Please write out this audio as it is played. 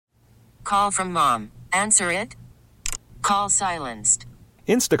Call from mom. Answer it. Call silenced.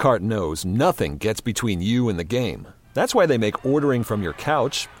 Instacart knows nothing gets between you and the game. That's why they make ordering from your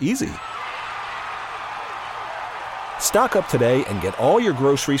couch easy. Stock up today and get all your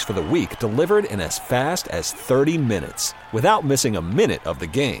groceries for the week delivered in as fast as 30 minutes without missing a minute of the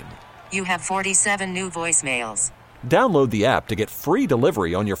game. You have 47 new voicemails. Download the app to get free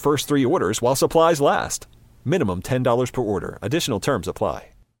delivery on your first 3 orders while supplies last. Minimum $10 per order. Additional terms apply.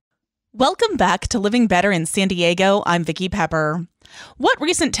 Welcome back to Living Better in San Diego. I'm Vicki Pepper. What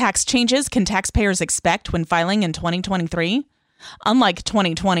recent tax changes can taxpayers expect when filing in 2023? Unlike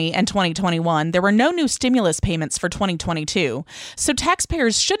 2020 and 2021, there were no new stimulus payments for 2022, so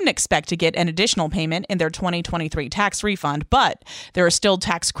taxpayers shouldn't expect to get an additional payment in their 2023 tax refund, but there are still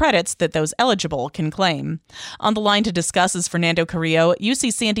tax credits that those eligible can claim. On the line to discuss is Fernando Carrillo,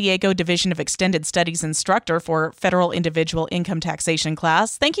 UC San Diego Division of Extended Studies instructor for Federal Individual Income Taxation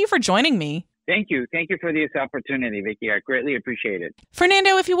class. Thank you for joining me. Thank you. Thank you for this opportunity, Vicki. I greatly appreciate it.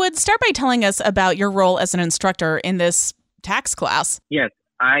 Fernando, if you would, start by telling us about your role as an instructor in this tax class. Yes,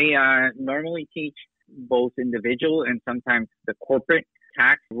 I normally teach both individual and sometimes the corporate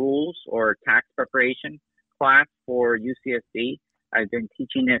tax rules or tax preparation class for UCSD. I've been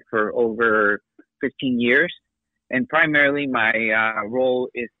teaching it for over 15 years. And primarily my role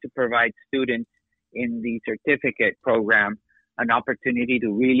is to provide students in the certificate program an opportunity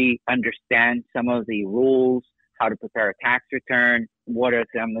to really understand some of the rules, how to prepare a tax return, what are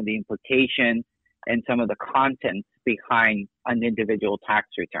some of the implications, and some of the contents behind an individual tax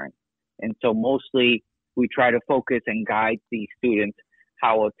return. And so mostly we try to focus and guide the students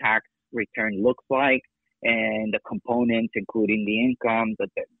how a tax return looks like and the components, including the income, the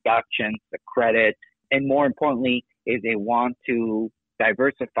deductions, the credit, and more importantly, if they want to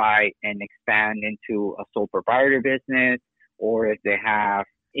diversify and expand into a sole proprietor business, or if they have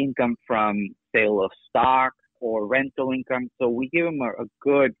income from sale of stock or rental income. So we give them a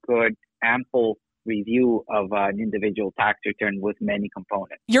good, ample review of an individual tax return with many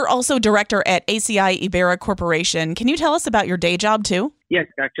components. You're also director at ACI Iberra Corporation. Can you tell us about your day job too? Yes,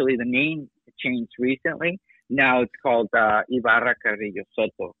 actually the name changed recently. Now it's called Ibarra Carrillo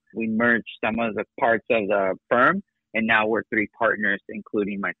Soto. We merged some of the parts of the firm and now we're 3 partners,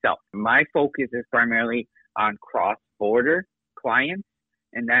 including myself. My focus is primarily on cross-border clients,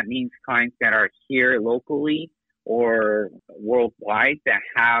 and that means clients that are here locally or worldwide that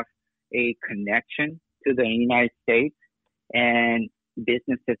have a connection to the United States and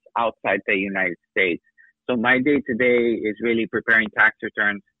businesses outside the United States. So my day-to-day is really preparing tax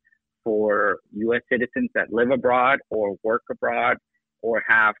returns for U.S. citizens that live abroad or work abroad or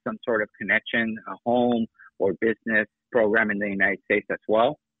have some sort of connection, a home or business program in the United States as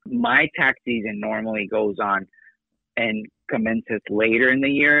well. My tax season normally goes on and commences later in the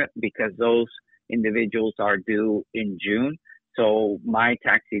year because those individuals are due in June. So my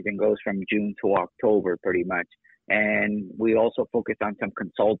tax season goes from June to October pretty much. And we also focus on some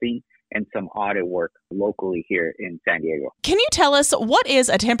consulting and some audit work locally here in San Diego. Can you tell us what is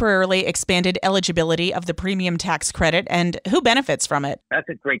a temporarily expanded eligibility of the premium tax credit and who benefits from it? That's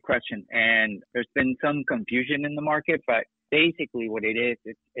a great question. And there's been some confusion in the market, but basically what it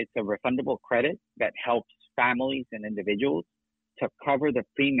is, it's a refundable credit that helps families and individuals to cover the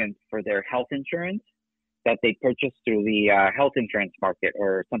premiums for their health insurance that they purchase through the health insurance market,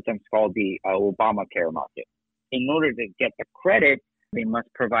 or sometimes called the Obamacare market. In order to get the credit, they must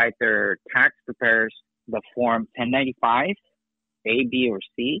provide their tax preparers the Form 1095, A, B, or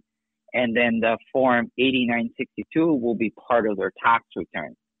C, and then the Form 8962 will be part of their tax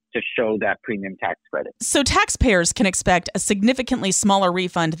return to show that premium tax credit. So taxpayers can expect a significantly smaller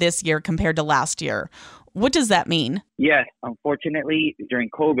refund this year compared to last year. What does that mean? Yes, unfortunately, during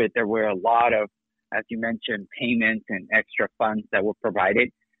COVID, there were a lot of, as you mentioned, payments and extra funds that were provided.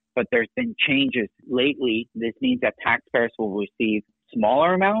 But there's been changes lately. This means that taxpayers will receive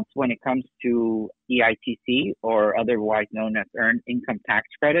smaller amounts when it comes to EITC, or otherwise known as Earned Income Tax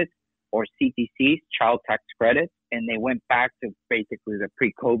Credits, or CTCs, Child Tax Credits, and they went back to basically the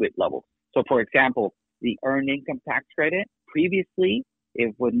pre-COVID level. So for example, the Earned Income Tax Credit, previously,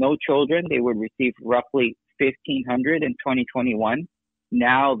 if with no children, they would receive roughly $1,500 in 2021.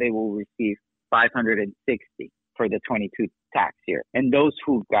 Now they will receive $560 for the 22 tax year. And those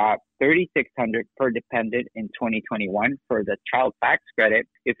who got $3,600 per dependent in 2021 for the child tax credit,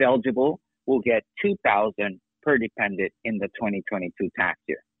 if eligible, will get $2,000 per dependent in the 2022 tax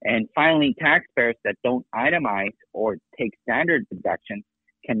year. And finally, taxpayers that don't itemize or take standard deductions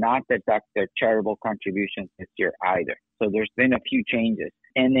cannot deduct their charitable contributions this year either. So there's been a few changes.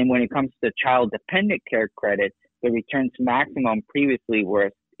 And then when it comes to child dependent care credit, the returns maximum previously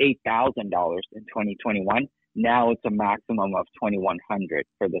was $8,000 in 2021. Now it's a maximum of $2,100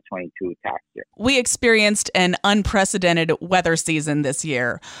 for the 22 tax year. We experienced an unprecedented weather season this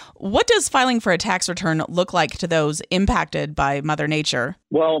year. What does filing for a tax return look like to those impacted by Mother Nature?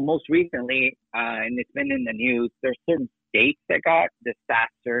 Well, most recently, and it's been in the news, there's certain states that got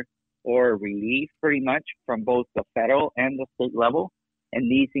disaster or relief pretty much from both the federal and the state level.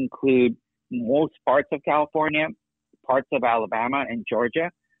 And these include most parts of California, parts of Alabama and Georgia.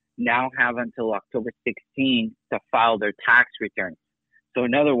 Now have until October 16 to file their tax returns. So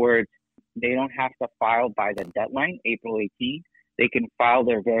in other words, they don't have to file by the deadline, April 18. They can file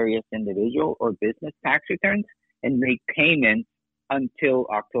their various individual or business tax returns and make payments until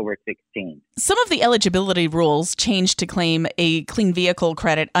October 16. Some of the eligibility rules changed to claim a clean vehicle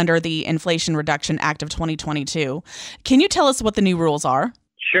credit under the Inflation Reduction Act of 2022. Can you tell us what the new rules are?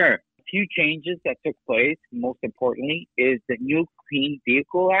 Sure. A few changes that took place, most importantly, is the new Clean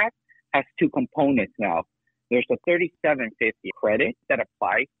Vehicle Act has two components now. There's a $3,750 credit that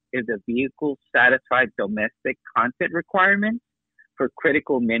applies if the vehicle satisfies domestic content requirements for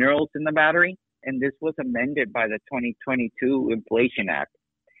critical minerals in the battery. And this was amended by the 2022 Inflation Act.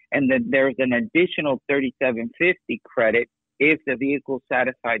 And then there's an additional $3,750 credit if the vehicle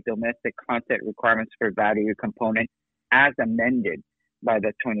satisfied domestic content requirements for battery component as amended by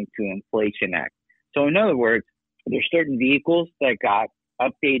the 22 Inflation Act. So in other words, there's certain vehicles that got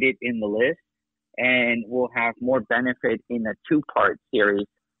updated in the list and will have more benefit in a two-part series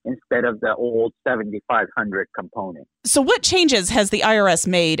instead of the old 7,500 component. So what changes has the IRS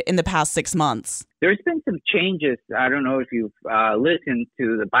made in the past 6 months? There's been some changes. I don't know if you've listened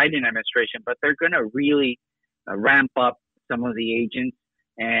to the Biden administration, but they're going to really ramp up some of the agents,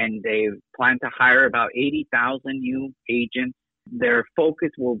 and they plan to hire about 80,000 new agents. Their focus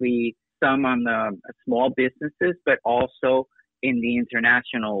will be some on the small businesses, but also in the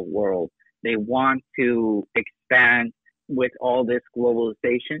international world. They want to expand with all this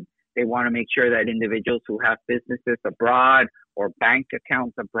globalization. They want to make sure that individuals who have businesses abroad or bank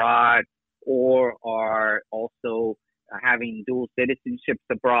accounts abroad or are also having dual citizenships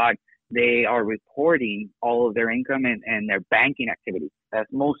abroad, they are reporting all of their income and their banking activities. As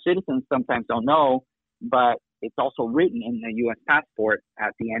most citizens sometimes don't know, but it's also written in the U.S. passport.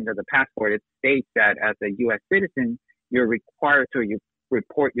 At the end of the passport, it states that as a U.S. citizen, you're required to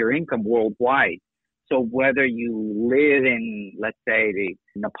report your income worldwide. So whether you live in, let's say,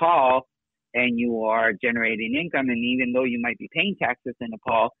 Nepal, and you are generating income, and even though you might be paying taxes in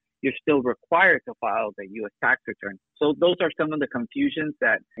Nepal, you're still required to file the U.S. tax return. So those are some of the confusions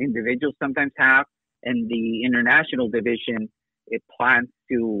that individuals sometimes have. And the international division, it plans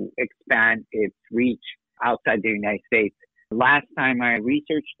to expand its reach outside the United States. Last time I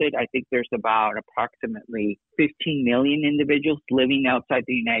researched it, I think there's about approximately 15 million individuals living outside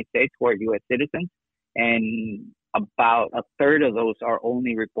the United States who are U.S. citizens, and about a third of those are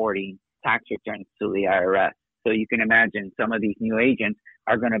only reporting tax returns to the IRS. So you can imagine some of these new agents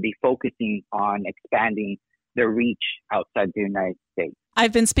are going to be focusing on expanding their reach outside the United States.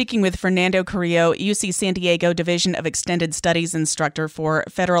 I've been speaking with Fernando Carrillo, UC San Diego Division of Extended Studies instructor for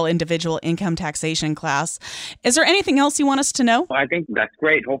Federal Individual Income Taxation class. Is there anything else you want us to know? Well, I think that's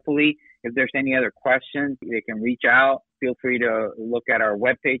great. Hopefully, if there's any other questions, they can reach out. Feel free to look at our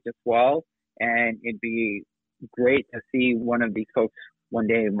webpage as well. And it'd be great to see one of these folks one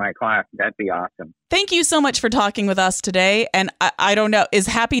day in my class. That'd be awesome. Thank you so much for talking with us today. And I don't know, is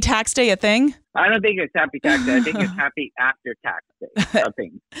Happy Tax Day a thing? I don't think it's Happy Tax Day. I think it's Happy After Tax Day. A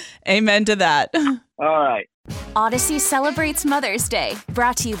thing. Amen to that. All right. Odyssey celebrates Mother's Day,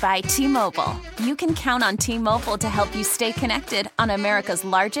 brought to you by T-Mobile. You can count on T-Mobile to help you stay connected on America's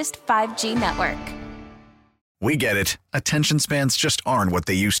largest 5G network. We get it. Attention spans just aren't what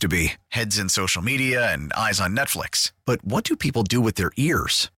they used to be. Heads in social media and eyes on Netflix. But what do people do with their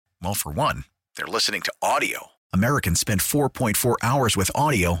ears? Well, for one, they're listening to audio. Americans spend 4.4 hours with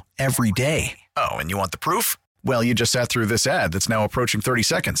audio every day. Oh, and you want the proof? Well, you just sat through this ad that's now approaching 30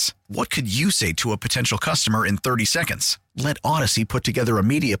 seconds. What could you say to a potential customer in 30 seconds? Let Odyssey put together a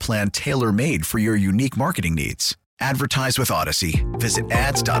media plan tailor-made for your unique marketing needs. Advertise with Odyssey. Visit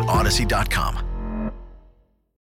ads.odyssey.com.